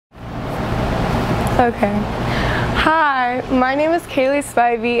Okay. Hi, my name is Kaylee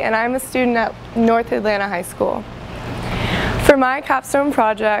Spivey and I'm a student at North Atlanta High School. For my capstone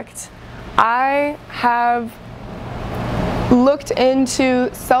project, I have looked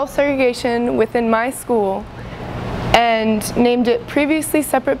into self-segregation within my school and named it Previously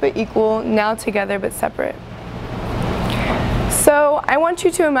Separate But Equal, Now Together But Separate. So I want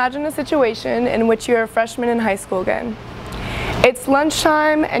you to imagine a situation in which you're a freshman in high school again. It's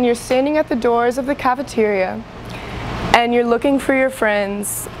lunchtime and you're standing at the doors of the cafeteria and you're looking for your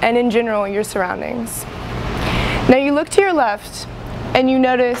friends and in general your surroundings. Now you look to your left and you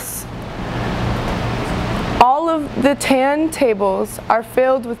notice all of the tan tables are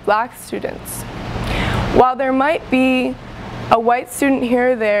filled with black students. While there might be a white student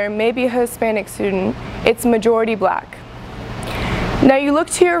here or there, maybe a Hispanic student, it's majority black. Now you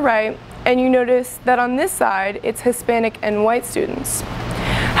look to your right and you notice that on this side it's Hispanic and white students.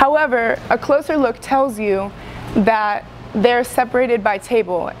 However, a closer look tells you that they're separated by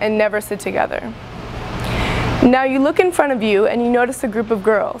table and never sit together. Now you look in front of you and you notice a group of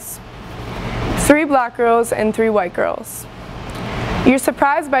girls. 3 black girls and 3 white girls. You're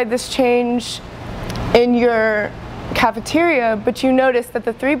surprised by this change in your cafeteria, but you notice that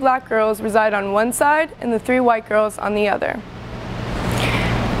the 3 black girls reside on one side and the 3 white girls on the other.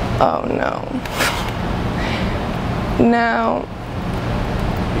 Oh no. Now,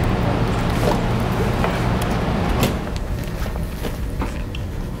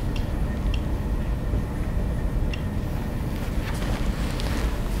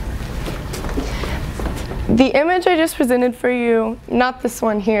 the image I just presented for you, not this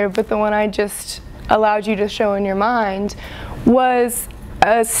one here, but the one I just allowed you to show in your mind, was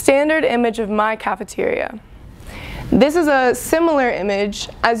a standard image of my cafeteria. This is a similar image.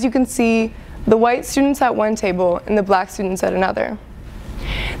 As you can see, the white students at one table and the black students at another.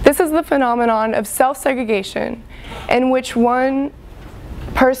 This is the phenomenon of self-segregation, in which one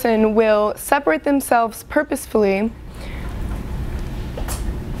person will separate themselves purposefully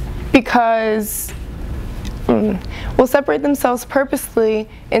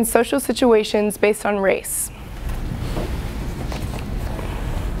in social situations based on race.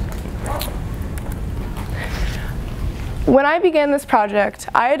 When I began this project,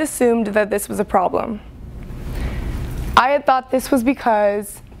 I had assumed that this was a problem. I had thought this was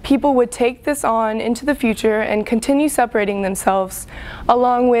because people would take this on into the future and continue separating themselves,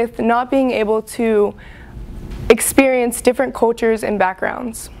 along with not being able to experience different cultures and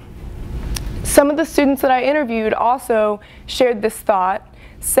backgrounds. Some of the students that I interviewed also shared this thought,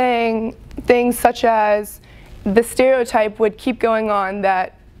 saying things such as the stereotype would keep going on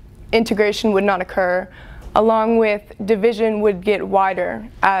that integration would not occur, along with division would get wider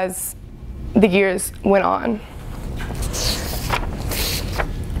as the years went on.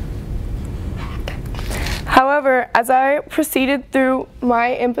 However, as I proceeded through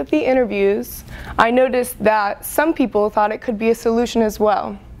my empathy interviews, I noticed that some people thought it could be a solution as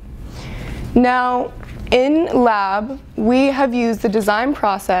well. Now, in lab, we have used the design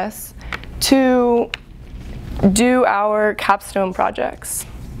process to do our capstone projects.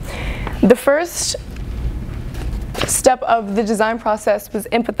 The first step of the design process was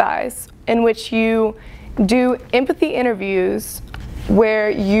empathize, in which you do empathy interviews where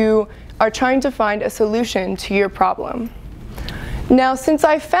you are trying to find a solution to your problem. Now, since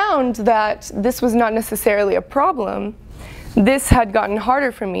I found that this was not necessarily a problem, this had gotten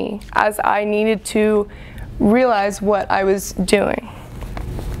harder for me as I needed to realize what I was doing.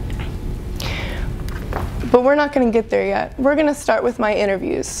 But we're not going to get there yet. We're going to start with my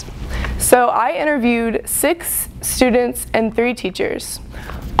interviews. So I interviewed 6 students and 3 teachers,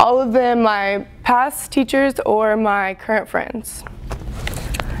 all of them my past teachers or my current friends.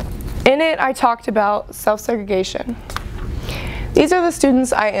 In it, I talked about self-segregation. These are the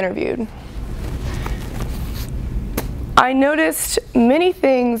students I interviewed. I noticed many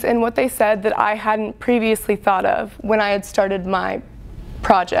things in what they said that I hadn't previously thought of when I had started my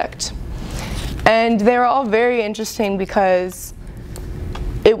project. And they were all very interesting because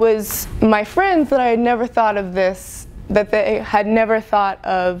it was my friends that I had never thought of this, that they had never thought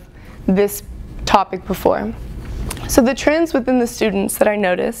of this topic before. So the trends within the students that I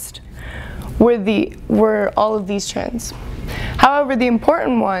noticed were all of these trends. However, the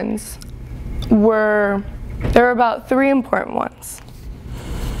important ones there were about 3 important ones.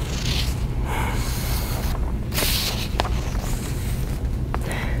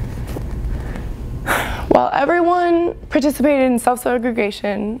 While everyone participated in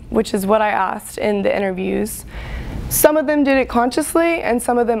self-segregation, which is what I asked in the interviews, some of them did it consciously and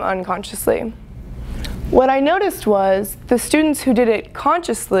some of them unconsciously. What I noticed was the students who did it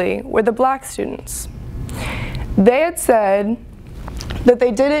consciously were the black students. They had said that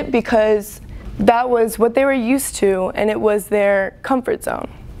they did it because that was what they were used to and it was their comfort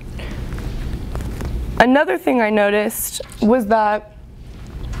zone. Another thing I noticed was that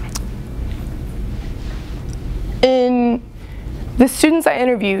in the students I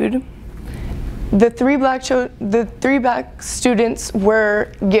interviewed, the three black students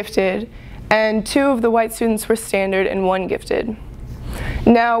were gifted, and 2 of the white students were standard and 1 gifted.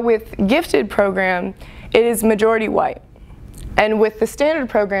 Now with gifted program, it is majority white. And with the standard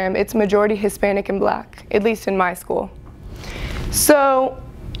program, it's majority Hispanic and black, at least in my school. So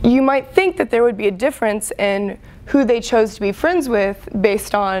you might think that there would be a difference in who they chose to be friends with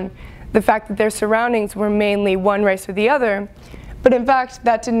based on the fact that their surroundings were mainly one race or the other, but in fact,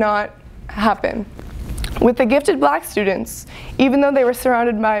 that did not happen. With the gifted black students, even though they were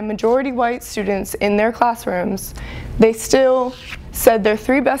surrounded by majority white students in their classrooms, they still said their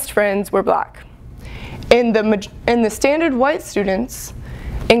 3 best friends were black. In the standard white students,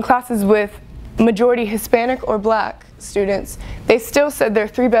 in classes with majority Hispanic or black students, they still said their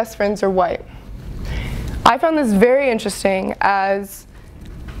 3 best friends are white. I found this very interesting, as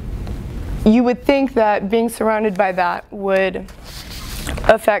you would think that being surrounded by that would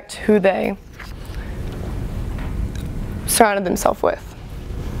affect who they surrounded themselves with.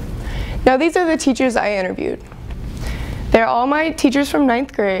 Now these are the teachers I interviewed. They're all my teachers from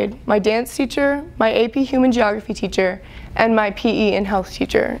 9th grade, my dance teacher, my AP Human Geography teacher, and my PE and health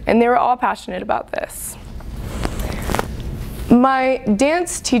teacher, and they were all passionate about this. My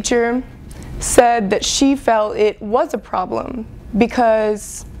dance teacher said that she felt it was a problem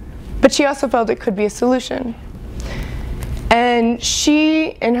but she also felt it could be a solution. And she,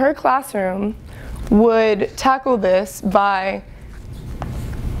 in her classroom, would tackle this by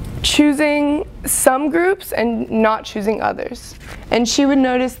choosing some groups and not choosing others. And she would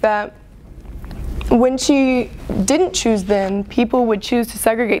notice that when she didn't choose them, people would choose to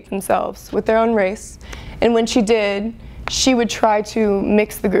segregate themselves with their own race. And when she did, she would try to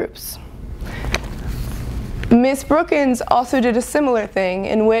mix the groups. Miss Brookins also did a similar thing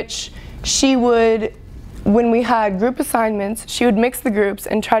in which she would, when we had group assignments, she would mix the groups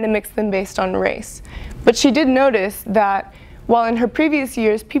and try to mix them based on race. But she did notice that while in her previous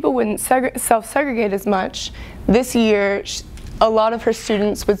years people wouldn't self-segregate as much, this year a lot of her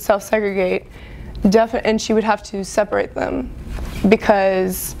students would self-segregate, and she would have to separate them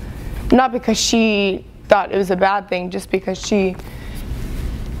not because she thought it was a bad thing, just because she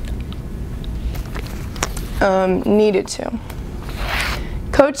needed to.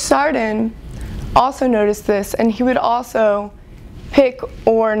 Coach Sarden also noticed this, and he would also pick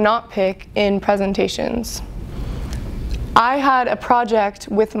or not pick in presentations. I had a project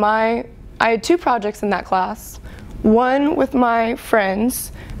with I had 2 projects in that class. One with my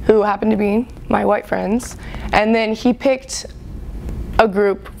friends, who happened to be my white friends, and then he picked a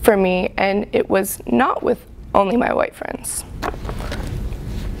group for me, and it was not with only my white friends.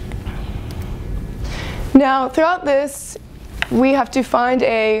 Now, throughout this, we have to find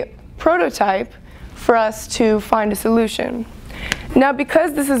a prototype for us to find a solution. Now,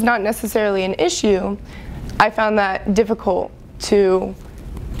 because this is not necessarily an issue, I found that difficult to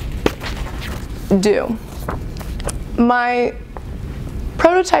do. My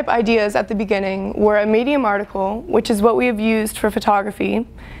prototype ideas at the beginning were a Medium article, which is what we have used for photography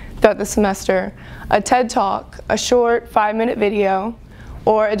throughout the semester, a TED Talk, a short 5-minute video,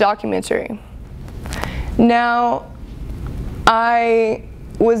 or a documentary. Now, I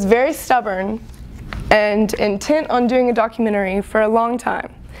was very stubborn and intent on doing a documentary for a long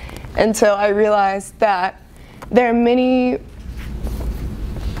time, until I realized that there are many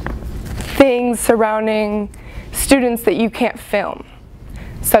things surrounding students that you can't film,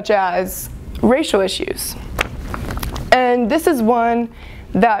 such as racial issues. And this is one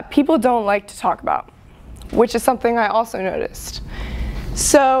that people don't like to talk about, which is something I also noticed.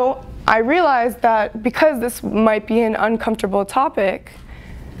 So I realized that because this might be an uncomfortable topic,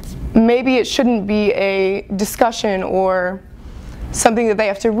 maybe it shouldn't be a discussion or something that they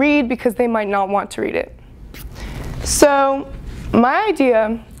have to read because they might not want to read it. So my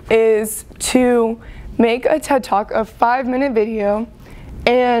idea is to make a TED Talk, a 5-minute video,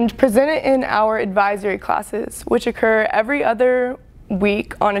 and present it in our advisory classes, which occur every other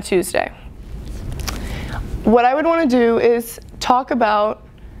week on a Tuesday. What I would want to do is talk about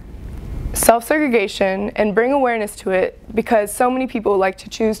self-segregation and bring awareness to it, because so many people like to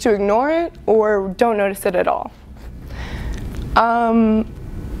choose to ignore it or don't notice it at all.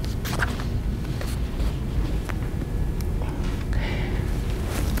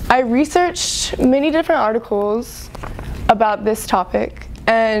 I researched many different articles about this topic,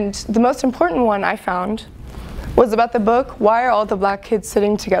 and the most important one I found was about the book, Why Are All the Black Kids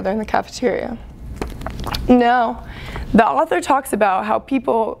Sitting Together in the Cafeteria? Now, the author talks about how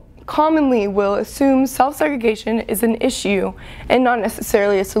people commonly will assume self-segregation is an issue and not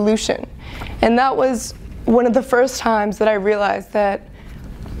necessarily a solution. And that was one of the first times that I realized that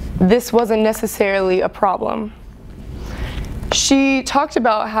this wasn't necessarily a problem. She talked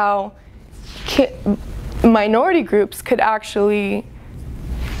about how minority groups could actually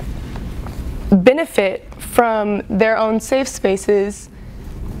benefit from their own safe spaces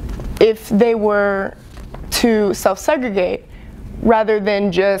if they were to self-segregate rather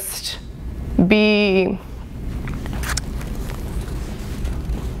than just be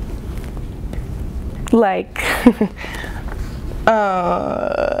like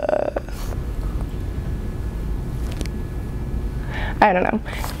I don't know,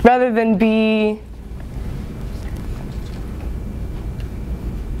 rather than be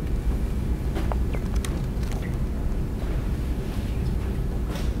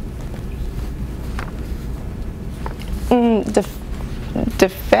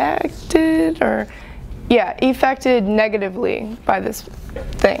defected or, yeah, affected negatively by this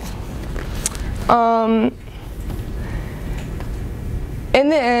thing. In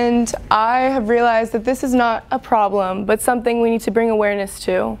the end, I have realized that this is not a problem, but something we need to bring awareness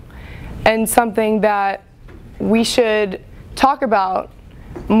to, and something that we should talk about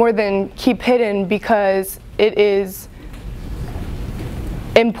more than keep hidden, because it is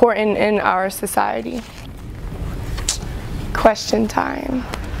important in our society. Question time.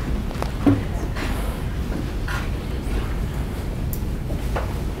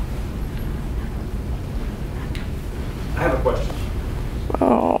 I have a question.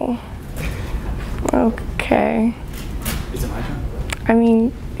 Oh, okay. Is it my turn? I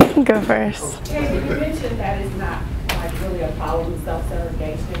mean, you can go first. Kaylee, you mentioned that it's not like really a problem with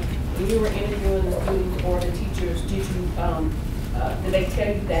self-segregation. When you were interviewing the students or the teachers, did they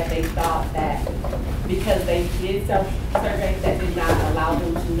tell you that they thought that because they did self-segregate, that did not allow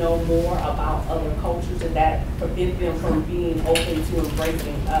them to know more about other cultures, and that prevent them from being open to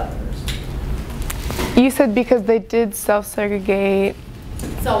embracing others? You said because they did self-segregate.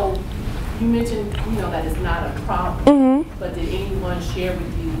 So you mentioned, that it's not a problem, but did anyone share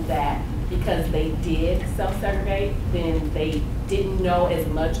with you that because they did self-segregate, then they didn't know as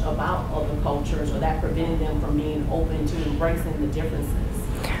much about other cultures, or that prevented them from being open to embracing the differences?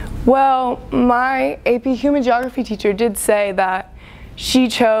 Well, my AP Human Geography teacher did say that she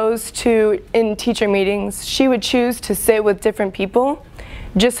chose to, in teacher meetings, she would choose to sit with different people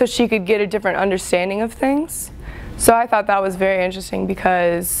just so she could get a different understanding of things. So I thought that was very interesting,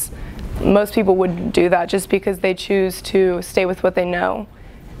 because most people wouldn't do that just because they choose to stay with what they know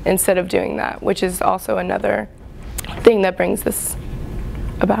instead of doing that, which is also another thing that brings this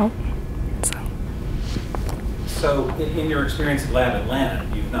about. So in your experience at Lab Atlanta,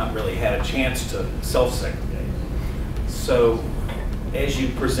 you've not really had a chance to self-segregate. So as you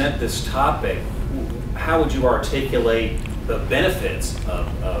present this topic, how would you articulate the benefits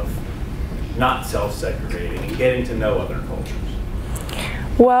of not self-segregating and getting to know other cultures?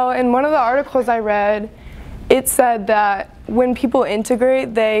 Well, in one of the articles I read, it said that when people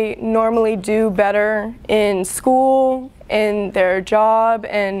integrate, they normally do better in school, in their job,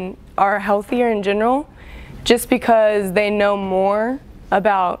 and are healthier in general, just because they know more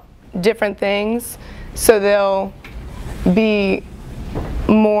about different things, so they'll be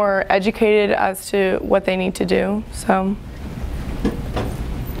more educated as to what they need to do. So.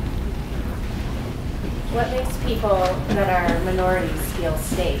 What makes people that are minorities feel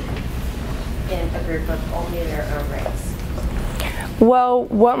safe in a group of only their own race? Well,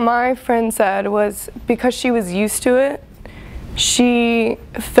 what my friend said was because she was used to it, she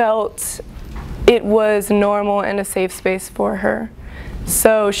felt it was normal and a safe space for her.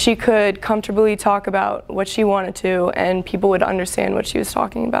 So she could comfortably talk about what she wanted to, and people would understand what she was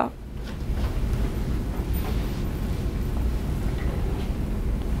talking about.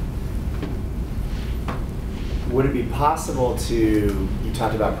 Would it be possible to, you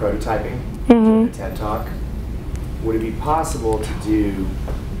talked about prototyping during the TED Talk, would it be possible to do,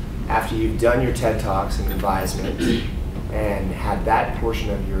 after you've done your TED Talks and advisement and had that portion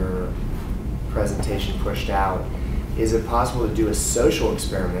of your presentation pushed out, is it possible to do a social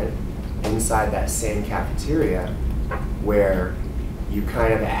experiment inside that same cafeteria where you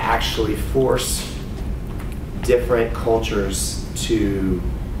kind of actually force different cultures to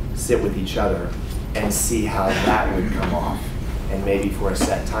sit with each other and see how that would come off, and maybe for a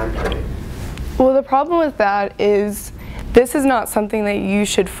set time period? Well, the problem with that is this is not something that you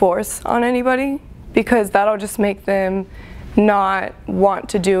should force on anybody, because that'll just make them not want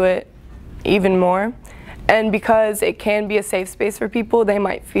to do it even more. And because it can be a safe space for people, they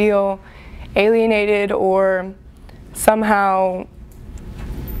might feel alienated or somehow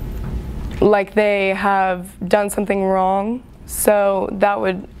like they have done something wrong. So that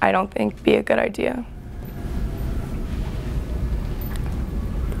would, I don't think, be a good idea.